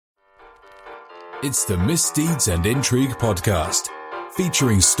It's the Misdeeds and Intrigue podcast,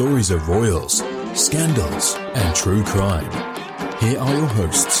 featuring stories of royals, scandals, and true crime. Here are your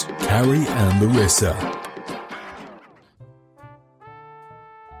hosts, Carrie and Larissa.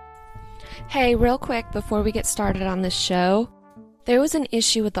 Hey, real quick before we get started on this show, there was an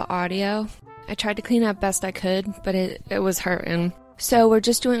issue with the audio. I tried to clean up best I could, but it was hurting. So we're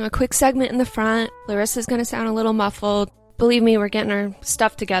just doing a quick segment in the front. Larissa's going to sound a little muffled. Believe me, we're getting our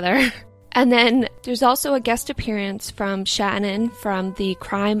stuff together. And then there's also a guest appearance from Shannon from the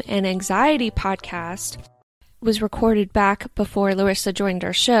Crime and Anxiety podcast. It was recorded back before Larissa joined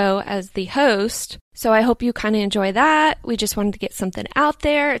our show as the host. So I hope you kind of enjoy that. We just wanted to get something out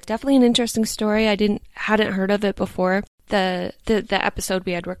there. It's definitely an interesting story. I hadn't heard of it before the episode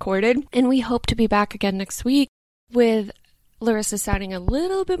we had recorded. And we hope to be back again next week with Larissa sounding a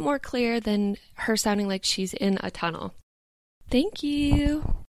little bit more clear than her sounding like she's in a tunnel. Thank you.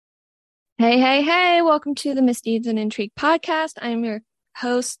 Hey, welcome to the Misdeeds and Intrigue podcast. I'm your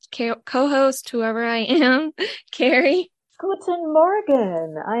host, co-host, whoever I am, Carrie. Guten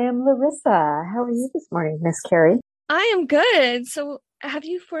Morgen. I am Larissa. How are you this morning, Miss Carrie? I am good. So have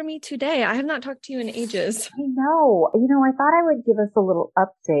you for me today? I have not talked to you in ages. I know. I thought I would give us a little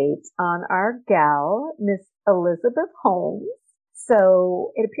update on our gal, Miss Elizabeth Holmes.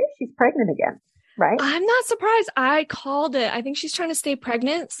 So it appears she's pregnant again. Right? I'm not surprised. I called it. I think she's trying to stay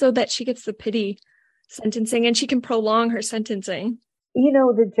pregnant so that she gets the pity sentencing and she can prolong her sentencing.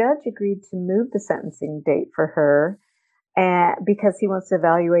 The judge agreed to move the sentencing date for her because he wants to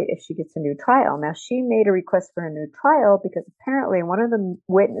evaluate if she gets a new trial. Now, she made a request for a new trial because apparently one of the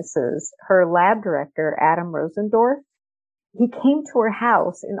witnesses, her lab director, Adam Rosendorf, he came to her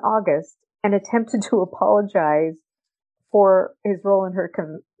house in August and attempted to apologize for his role in her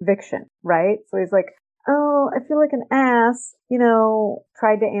conviction, right? So he's like, oh, I feel like an ass,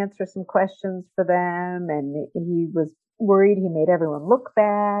 tried to answer some questions for them. And he was worried he made everyone look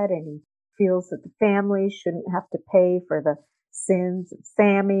bad. And he feels that the family shouldn't have to pay for the sins of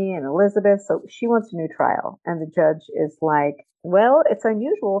Sammy and Elizabeth. So she wants a new trial. And the judge is like, well, it's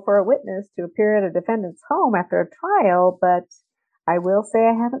unusual for a witness to appear at a defendant's home after a trial, but I will say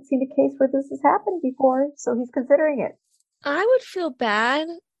I haven't seen a case where this has happened before. So he's considering it. I would feel bad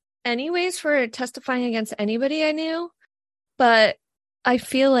anyways for testifying against anybody I knew, but I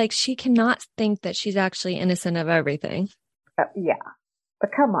feel like she cannot think that she's actually innocent of everything. Yeah, but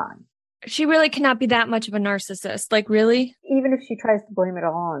come on. She really cannot be that much of a narcissist. Like, really? Even if she tries to blame it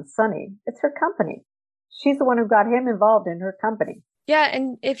all on Sonny, it's her company. She's the one who got him involved in her company. Yeah,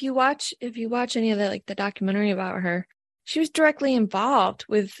 and if you watch any of the documentary about her, she was directly involved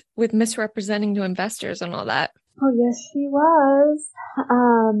with misrepresenting to investors and all that. Oh, yes, she was.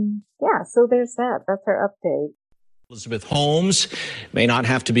 So there's that. That's our update. Elizabeth Holmes may not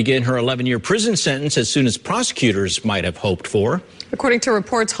have to begin her 11-year prison sentence as soon as prosecutors might have hoped for. According to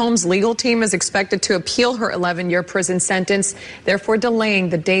reports, Holmes' legal team is expected to appeal her 11-year prison sentence, therefore delaying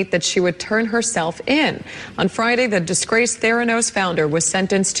the date that she would turn herself in. On Friday, the disgraced Theranos founder was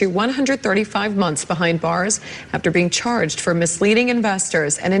sentenced to 135 months behind bars after being charged for misleading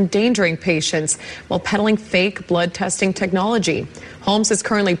investors and endangering patients while peddling fake blood testing technology. Holmes is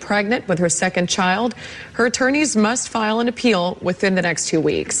currently pregnant with her second child. Her attorneys must file an appeal within the next 2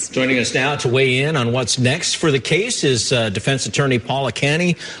 weeks. Joining us now to weigh in on what's next for the case is defense attorney Paula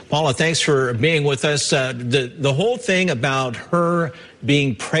Canny. Paula, thanks for being with us. The whole thing about her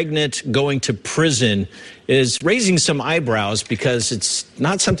being pregnant, going to prison is raising some eyebrows because it's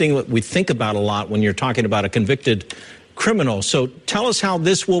not something that we think about a lot when you're talking about a convicted criminal. So tell us how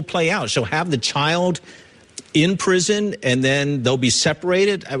this will play out. She'll have the child in prison and then they'll be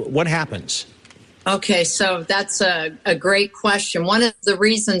separated. What happens? Okay, so that's a great question. One of the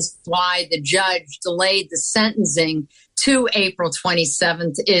reasons why the judge delayed the sentencing to April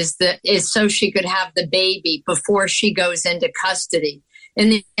 27th is so she could have the baby before she goes into custody. In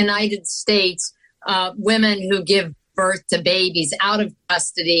the United States, women who give birth to babies out of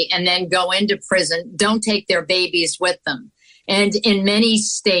custody and then go into prison don't take their babies with them. And in many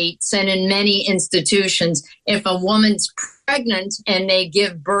states and in many institutions, if a woman's pregnant and they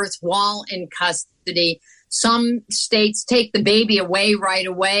give birth while in custody, some states take the baby away right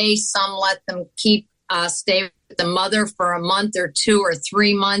away. Some let them stay with the mother for a month or 2 or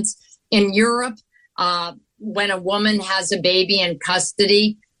 3 months. In Europe, when a woman has a baby in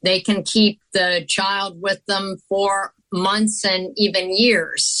custody, they can keep the child with them for months and even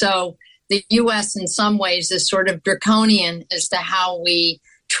years. So the U.S. in some ways is sort of draconian as to how we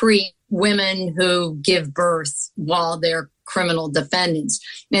treat women who give birth while they're criminal defendants.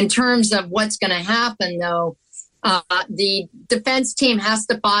 In terms of what's going to happen, though, the defense team has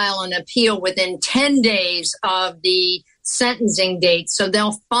to file an appeal within 10 days of the sentencing date. So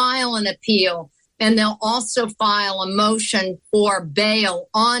they'll file an appeal, and they'll also file a motion for bail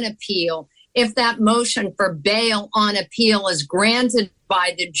on appeal. If that motion for bail on appeal is granted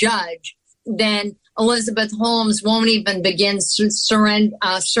by the judge, then Elizabeth Holmes won't even begin serving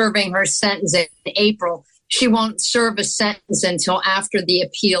her sentence in April. She won't serve a sentence until after the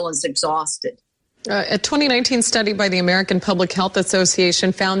appeal is exhausted. A 2019 study by the American Public Health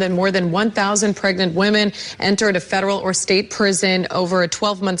Association found that more than 1,000 pregnant women entered a federal or state prison over a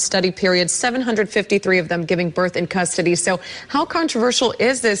 12-month study period, 753 of them giving birth in custody. So how controversial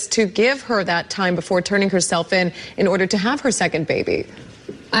is this to give her that time before turning herself in order to have her second baby?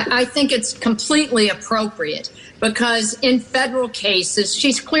 I think it's completely appropriate because in federal cases,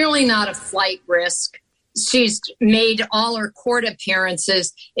 she's clearly not a flight risk. She's made all her court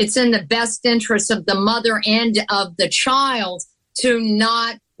appearances. It's in the best interest of the mother and of the child to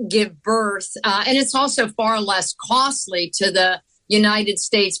not give birth. And it's also far less costly to the United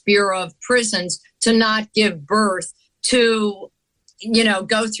States Bureau of Prisons to not give birth, to,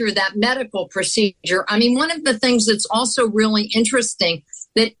 go through that medical procedure. I mean, one of the things that's also really interesting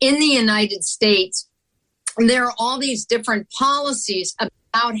that in the United States, there are all these different policies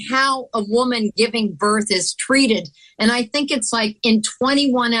about how a woman giving birth is treated. And I think it's like in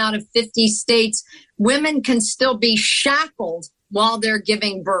 21 out of 50 states, women can still be shackled while they're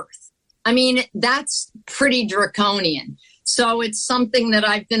giving birth. I mean, that's pretty draconian. So it's something that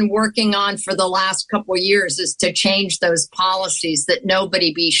I've been working on for the last couple of years, is to change those policies that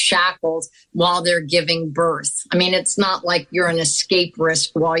nobody be shackled while they're giving birth. I mean, it's not like you're an escape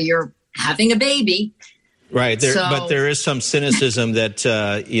risk while you're having a baby. Right. But there is some cynicism that,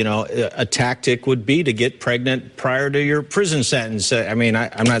 a tactic would be to get pregnant prior to your prison sentence. I mean,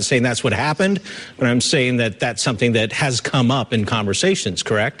 I'm not saying that's what happened, but I'm saying that that's something that has come up in conversations,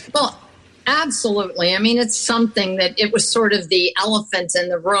 correct? Well, absolutely. I mean, it's something that it was sort of the elephant in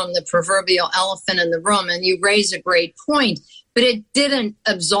the room, the proverbial elephant in the room. And you raise a great point. But it didn't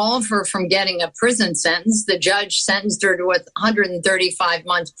absolve her from getting a prison sentence. The judge sentenced her to a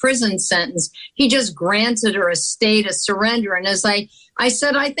 135-month prison sentence. He just granted her a stay to surrender. And as I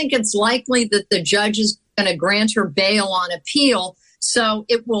said, I think it's likely that the judge is going to grant her bail on appeal. So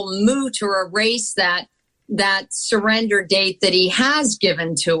it will moot or erase that surrender date that he has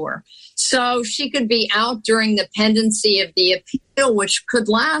given to her. So she could be out during the pendency of the appeal, which could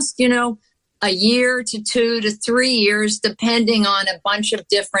last, a year to 2 to 3 years, depending on a bunch of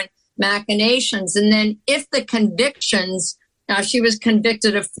different machinations. And then if the convictions, now she was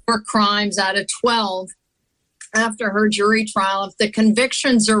convicted of 4 crimes out of 12 after her jury trial, if the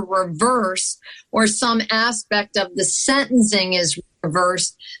convictions are reversed or some aspect of the sentencing is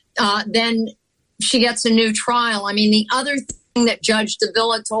reversed, then she gets a new trial. I mean, the other thing that Judge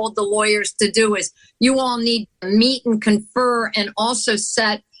Davila told the lawyers to do is you all need to meet and confer and also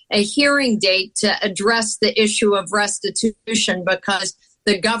set a hearing date to address the issue of restitution, because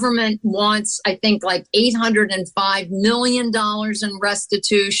the government wants, I think, like $805 million in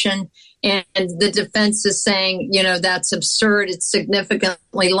restitution. And the defense is saying, that's absurd. It's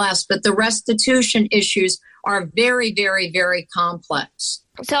significantly less. But the restitution issues are very, very, very complex.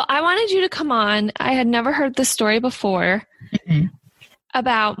 So I wanted you to come on. I had never heard this story before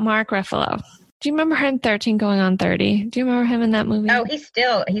about Mark Ruffalo. Do you remember him 13 going on 30? Do you remember him in that movie? Oh, he's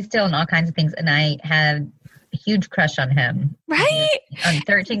still in all kinds of things, and I had a huge crush on him. Right? On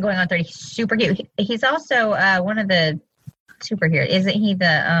 13 going on 30, he's super cute. He's also one of the superheroes. Isn't he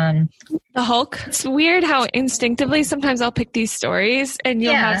the Hulk? It's weird how instinctively sometimes I'll pick these stories and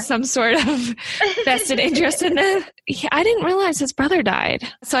you'll have some sort of vested interest in it. I didn't realize his brother died.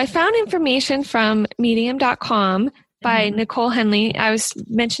 So I found information from medium.com by Nicole Henley. I was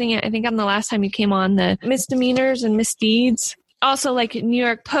mentioning it, I think, on the last time you came on, the misdemeanors and misdeeds. Also, like New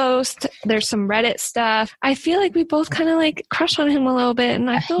York Post, there's some Reddit stuff. I feel like we both kind of like crush on him a little bit, and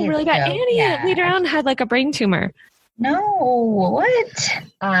I feel really bad. And he later on had like a brain tumor. No, what?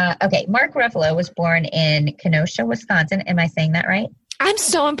 Okay, Mark Ruffalo was born in Kenosha, Wisconsin. Am I saying that right? I'm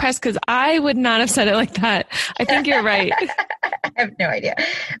so impressed because I would not have said it like that. I think you're right. I have no idea.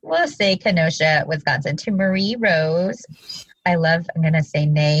 We'll say Kenosha, Wisconsin. To Marie Rose, I'm going to say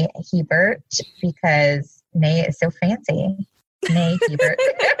Nay Hebert because Nay is so fancy. Nay Hebert.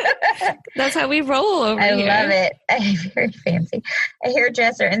 That's how we roll over here. I love it. Very fancy. A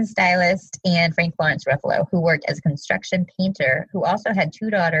hairdresser and stylist, and Frank Lawrence Ruffalo, who worked as a construction painter, who also had 2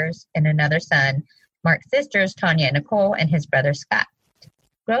 daughters and another son, Mark's sisters, Tanya and Nicole, and his brother Scott.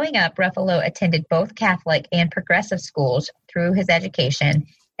 Growing up, Ruffalo attended both Catholic and progressive schools through his education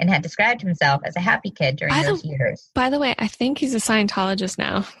and had described himself as a happy kid during those years. By the way, I think he's a Scientologist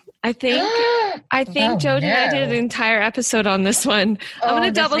now. I think Jody and I did an entire episode on this one. I'm going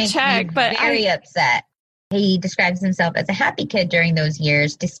to double check, but very upset. He describes himself as a happy kid during those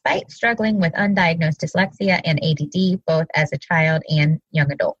years, despite struggling with undiagnosed dyslexia and ADD, both as a child and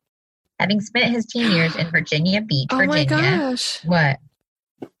young adult. Having spent his teen years in Virginia Beach, Virginia. Oh my gosh. What?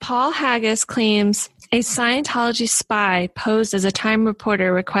 Paul Haggis claims a Scientology spy posed as a Time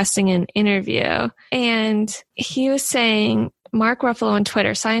reporter requesting an interview. And he was saying, Mark Ruffalo on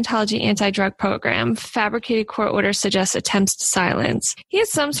Twitter, Scientology anti-drug program, fabricated court order suggests attempts to silence. He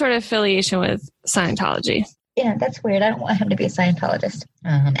has some sort of affiliation with Scientology. Yeah, that's weird. I don't want him to be a Scientologist.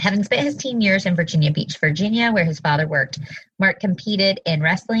 Having spent his teen years in Virginia Beach, Virginia, where his father worked, Mark competed in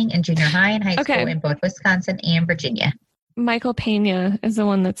wrestling in junior high and high school in both Wisconsin and Virginia. Michael Pena is the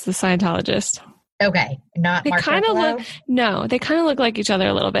one that's the Scientologist. Okay, not Mark Ruffalo? No, they kind of look like each other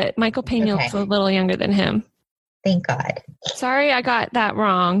a little bit. Michael Pena looks a little younger than him. Thank God. Sorry, I got that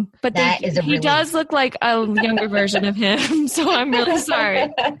wrong. But he does look like a younger version of him, so I'm really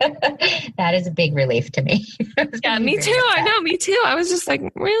sorry. That is a big relief to me. Yeah, me too. I know, me too. I was just like,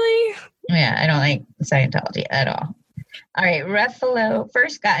 really? Yeah, I don't like Scientology at all. All right, Ruffalo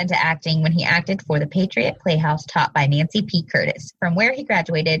first got into acting when he acted for the Patriot Playhouse taught by Nancy P. Curtis, from where he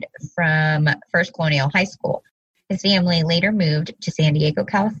graduated from First Colonial High School. His family later moved to San Diego,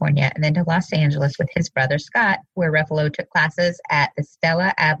 California, and then to Los Angeles with his brother Scott, where Ruffalo took classes at the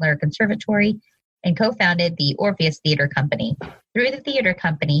Stella Adler Conservatory and co-founded the Orpheus Theater Company. Through the theater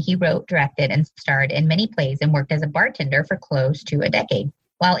company, he wrote, directed, and starred in many plays and worked as a bartender for close to a decade.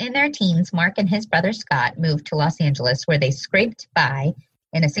 While in their teens, Mark and his brother Scott moved to Los Angeles, where they scraped by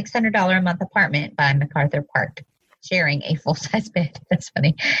in a $600 a month apartment by MacArthur Park, sharing a full-size bed. That's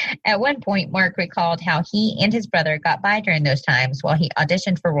funny. At one point, Mark recalled how he and his brother got by during those times while he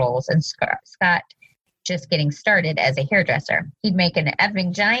auditioned for roles and Scott just getting started as a hairdresser. He'd make an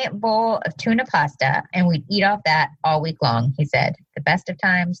effing giant bowl of tuna pasta, and we'd eat off that all week long, he said. The best of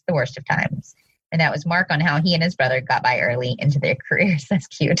times, the worst of times. And that was Mark on how he and his brother got by early into their careers. That's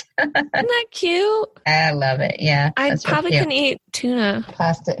cute. Isn't that cute? I love it. Yeah. I probably couldn't eat tuna.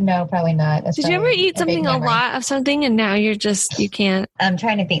 Pasta. No, probably not. Did you ever eat something a lot of something and now you can't? I'm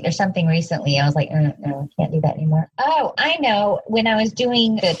trying to think. There's something recently. I was like, no, can't do that anymore. Oh, I know. When I was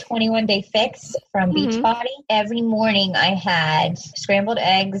doing the 21-day fix from Beachbody, every morning I had scrambled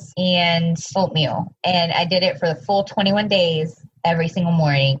eggs and oatmeal. And I did it for the full 21 days every single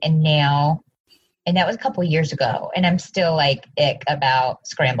morning. And that was a couple years ago, and I'm still like ick about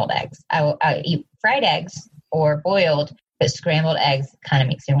scrambled eggs. I eat fried eggs or boiled, but scrambled eggs kind of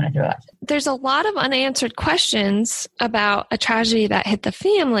makes me want to throw up. There's a lot of unanswered questions about a tragedy that hit the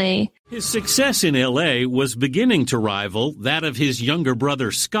family. His success in L.A. was beginning to rival that of his younger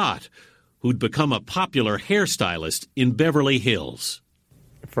brother Scott, who'd become a popular hairstylist in Beverly Hills.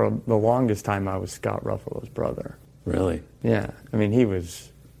 For the longest time, I was Scott Ruffalo's brother. Really? Yeah. I mean, he was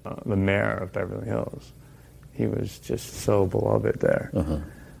the mayor of Beverly Hills. He was just so beloved there.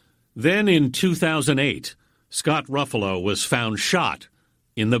 Then in 2008, Scott Ruffalo was found shot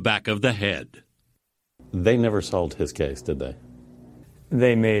in the back of the head. They never solved his case, did they?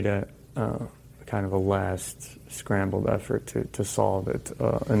 They made a kind of a last scrambled effort to solve it,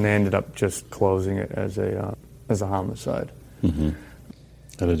 and they ended up just closing it as a homicide.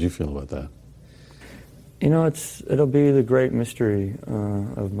 How did you feel about that? You know, it'll be the great mystery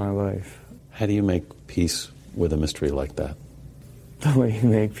of my life. How do you make peace with a mystery like that? The way you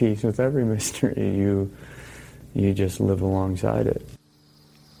make peace with every mystery, you just live alongside it.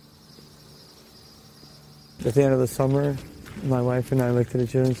 At the end of the summer, my wife and I looked at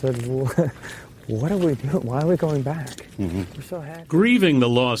each other and said, what are we doing? Why are we going back? We're so happy. Grieving the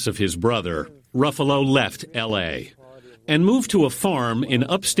loss of his brother, Ruffalo left L.A. and moved to a farm in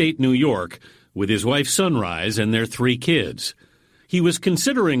upstate New York with his wife Sunrise and their 3 kids. He was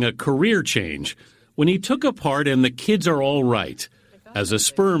considering a career change when he took a part in The Kids Are All Right as a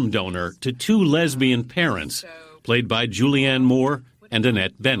sperm donor to 2 lesbian parents, played by Julianne Moore and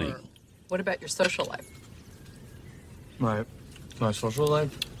Annette Bening. What about your social life? My social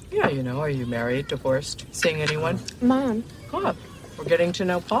life? Yeah, are you married, divorced, seeing anyone? Mom. Oh, we're getting to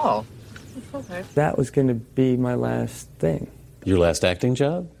know Paul. Okay. That was going to be my last thing. Your last acting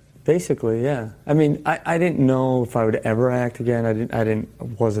job? Basically, yeah. I mean, I didn't know if I would ever act again.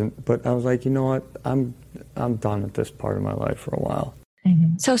 But I was like, you know what? I'm done with this part of my life for a while.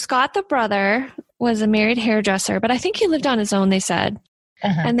 So Scott, the brother, was a married hairdresser, but I think he lived on his own, they said.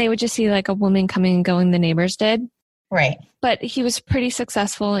 And they would just see like a woman coming and going, the neighbors did. Right. But he was pretty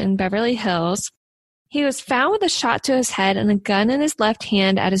successful in Beverly Hills. He was found with a shot to his head and a gun in his left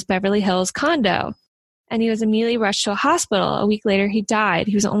hand at his Beverly Hills condo. And he was immediately rushed to a hospital. A week later, he died.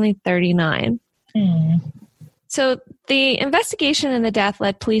 He was only 39. So the investigation and the death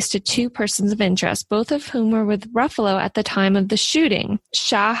led police to two persons of interest, both of whom were with Ruffalo at the time of the shooting.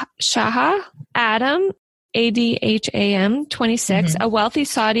 Shaha Adam, Adham, 26, a wealthy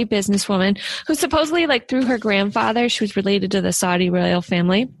Saudi businesswoman who supposedly, through her grandfather, she was related to the Saudi royal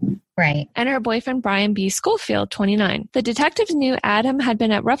family. Right. And her boyfriend, Brian B. Schofield, 29. The detectives knew Adam had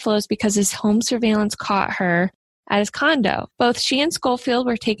been at Ruffalo's because his home surveillance caught her at his condo. Both she and Schofield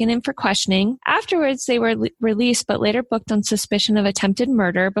were taken in for questioning. Afterwards, they were released, but later booked on suspicion of attempted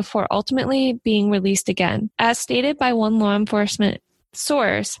murder before ultimately being released again. As stated by one law enforcement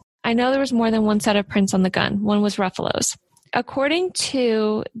source, I know there was more than one set of prints on the gun. One was Ruffalo's. According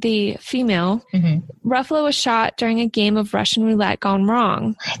to the female, Ruffalo was shot during a game of Russian roulette gone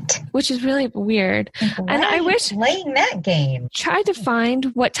wrong. What? Which is really weird. And I wish playing that game. Tried to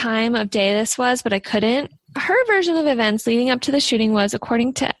find what time of day this was, but I couldn't. Her version of events leading up to the shooting was,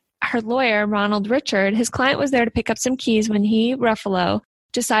 according to her lawyer, Ronald Richard, his client was there to pick up some keys when he, Ruffalo,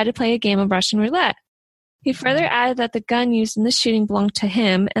 decided to play a game of Russian roulette. He further added that the gun used in the shooting belonged to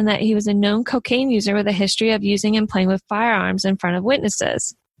him and that he was a known cocaine user with a history of using and playing with firearms in front of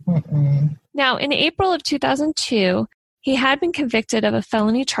witnesses. Now, in April of 2002, he had been convicted of a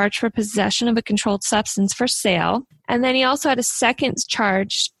felony charge for possession of a controlled substance for sale, and then he also had a second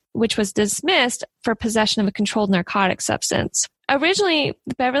charge, which was dismissed, for possession of a controlled narcotic substance. Originally,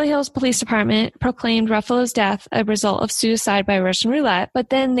 the Beverly Hills Police Department proclaimed Ruffalo's death a result of suicide by Russian roulette, but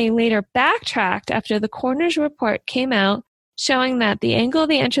then they later backtracked after the coroner's report came out showing that the angle of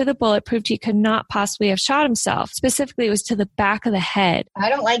the entry of the bullet proved he could not possibly have shot himself. Specifically, it was to the back of the head. I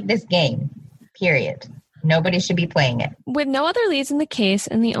don't like this game, period. Nobody should be playing it. With no other leads in the case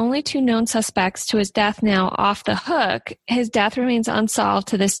and the only two known suspects to his death now off the hook, his death remains unsolved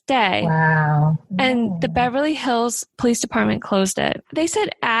to this day. Wow. And the Beverly Hills Police Department closed it. They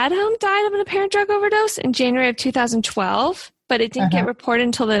said Adam died of an apparent drug overdose in January of 2012, but it didn't get reported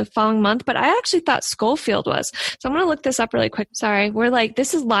until the following month. But I actually thought Schofield was. So I'm going to look this up really quick. Sorry. We're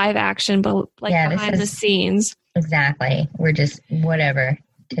this is live action, but behind the scenes. Exactly. We're just whatever.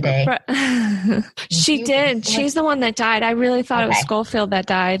 Today. She did. She's the one that died. I really thought it was Schofield that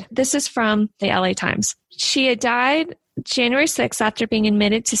died. This is from the LA Times. She had died January 6th after being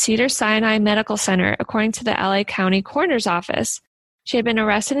admitted to Cedars-Sinai Medical Center, according to the LA County Coroner's Office. She had been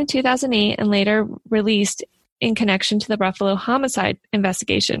arrested in 2008 and later released in connection to the Ruffalo homicide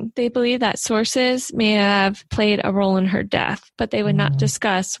investigation. They believe that sources may have played a role in her death, but they would not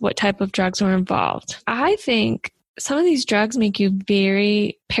discuss what type of drugs were involved. I think some of these drugs make you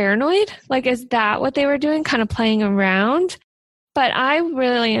very paranoid. Is that what they were doing? Kind of playing around? But I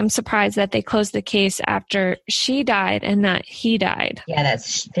really am surprised that they closed the case after she died and not he died. Yeah,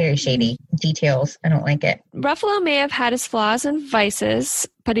 that's very shady. Details. I don't like it. Ruffalo may have had his flaws and vices,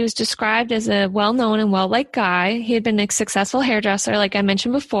 but he was described as a well-known and well-liked guy. He had been a successful hairdresser, like I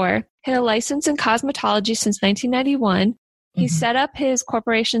mentioned before. He had a license in cosmetology since 1991. He set up his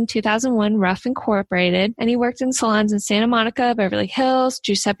corporation in 2001, Ruff Incorporated, and he worked in salons in Santa Monica, Beverly Hills,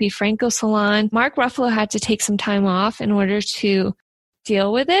 Giuseppe Franco Salon. Mark Ruffalo had to take some time off in order to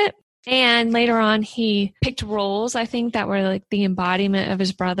deal with it. And later on, he picked roles, I think, that were the embodiment of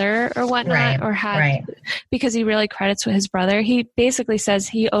his brother or whatnot, because he really credits with his brother. He basically says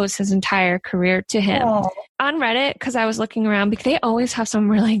he owes his entire career to him. On Reddit, because I was looking around, because they always have some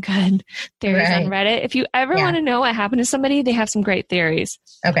really good theories on Reddit. If you ever want to know what happened to somebody, they have some great theories.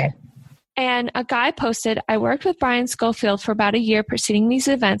 Okay. And a guy posted, I worked with Brian Schofield for about a year preceding these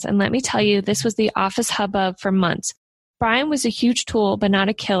events, and let me tell you, this was the office hubbub for months. Brian was a huge tool, but not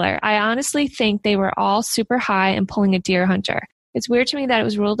a killer. I honestly think they were all super high and pulling a deer hunter. It's weird to me that it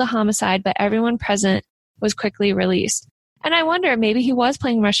was ruled a homicide, but everyone present was quickly released. And I wonder, maybe he was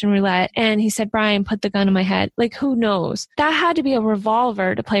playing Russian roulette and he said, Brian, put the gun in my head. Who knows? That had to be a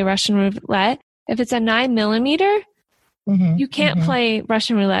revolver to play Russian roulette. If it's a 9mm, you can't play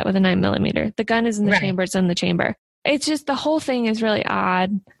Russian roulette with a 9mm. The gun is in the chamber. It's in the chamber. It's just, the whole thing is really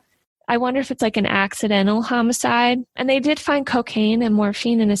odd. I wonder if it's an accidental homicide. And they did find cocaine and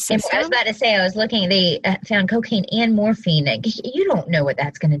morphine in his system. I was about to say, I was looking, they found cocaine and morphine. You don't know what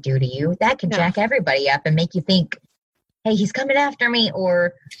that's going to do to you. That can jack everybody up and make you think, hey, he's coming after me.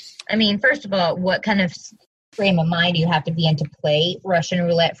 Or, first of all, what kind of frame of mind do you have to be in to play Russian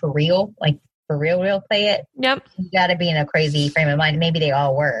roulette for real? For real play it? Yep. You got to be in a crazy frame of mind. Maybe they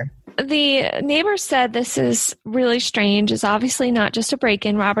all were. The neighbors said this is really strange. It's obviously not just a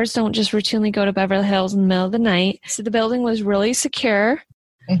break-in. Robbers don't just routinely go to Beverly Hills in the middle of the night. So the building was really secure.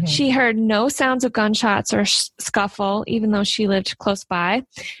 Mm-hmm. She heard no sounds of gunshots or scuffle, even though she lived close by,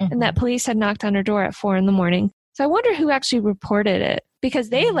 and that police had knocked on her door at 4 a.m. So I wonder who actually reported it, because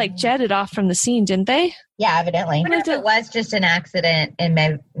they jetted off from the scene, didn't they? Yeah, evidently. I wonder if it was just an accident, and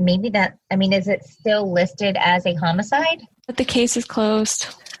maybe that, is it still listed as a homicide? But the case is closed.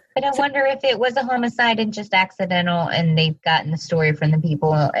 But I wonder if it was a homicide and just accidental, and they've gotten the story from the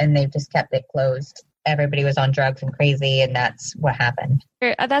people and they've just kept it closed. Everybody was on drugs and crazy, and that's what happened.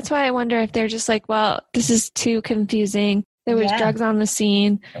 That's why I wonder if they're just like, well, this is too confusing. There was drugs on the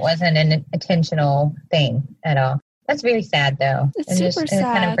scene. It wasn't an intentional thing at all. That's very sad, though. It's super sad. It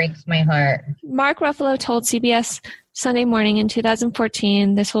kind of breaks my heart. Mark Ruffalo told CBS Sunday Morning in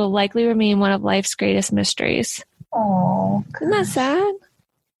 2014, this will likely remain one of life's greatest mysteries. Oh, isn't that sad?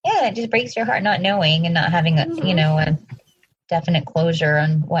 Yeah, it just breaks your heart not knowing and not having a definite closure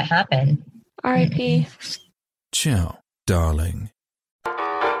on what happened. R.I.P. Ciao, darling.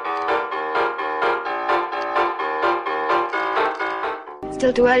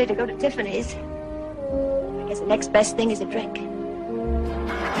 Still too early to go to Tiffany's. I guess the next best thing is a drink.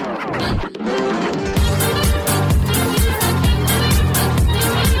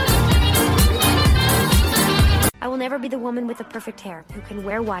 I will never be the woman with the perfect hair who can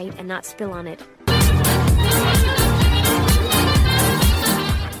wear white and not spill on it.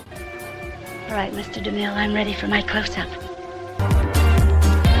 All right, Mr. DeMille, I'm ready for my close-up.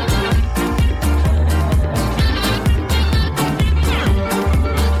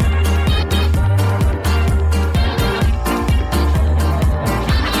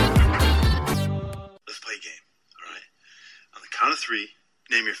 Count of 3,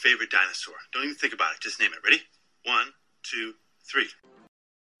 name your favorite dinosaur. Don't even think about it. Just name it. Ready? 1, 2, 3.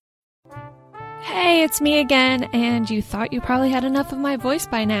 Hey, it's me again, and you thought you probably had enough of my voice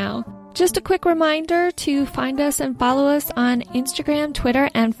by now. Just a quick reminder to find us and follow us on Instagram, Twitter,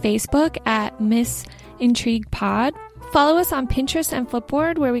 and Facebook at Miss Intrigue Pod. Follow us on Pinterest and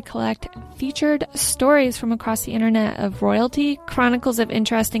Flipboard, where we collect featured stories from across the internet of royalty, chronicles of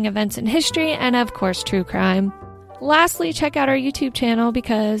interesting events in history, and of course, true crime. Lastly, check out our YouTube channel,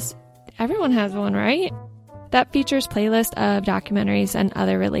 because everyone has one, right? That features playlists of documentaries and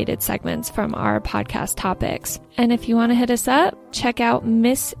other related segments from our podcast topics. And if you want to hit us up, check out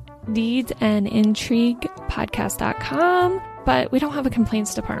MissDeedsAndIntriguePodcast.com. But we don't have a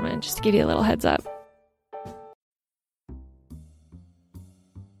complaints department, just to give you a little heads up.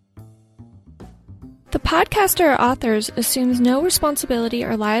 The podcaster or authors assumes no responsibility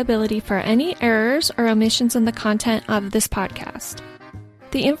or liability for any errors or omissions in the content of this podcast.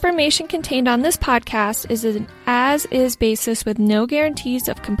 The information contained on this podcast is an as-is basis with no guarantees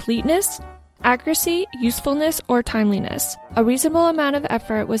of completeness, accuracy, usefulness, or timeliness. A reasonable amount of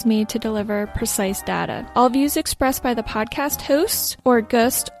effort was made to deliver precise data. All views expressed by the podcast hosts or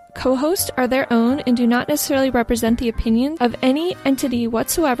guest co-hosts are their own and do not necessarily represent the opinions of any entity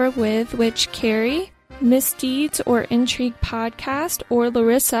whatsoever with which Carrie, Misdeeds or Intrigue Podcast, or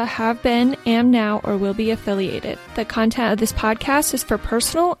Larissa have been, am now, or will be affiliated. The content of this podcast is for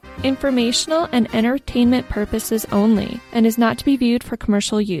personal, informational, and entertainment purposes only, and is not to be viewed for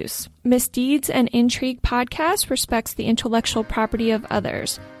commercial use. Misdeeds and Intrigue Podcast respects the intellectual property of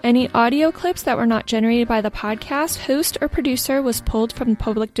others. Any audio clips that were not generated by the podcast host or producer was pulled from the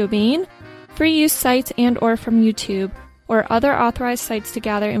public domain, free use sites, and or from YouTube, or other authorized sites to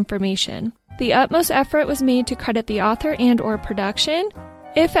gather information. The utmost effort was made to credit the author and or production.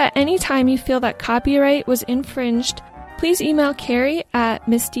 If at any time you feel that copyright was infringed, please email Carrie at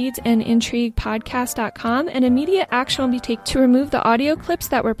misdeedsandintriguepodcast.com, and immediate action will be taken to remove the audio clips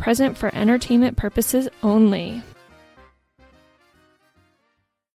that were present for entertainment purposes only.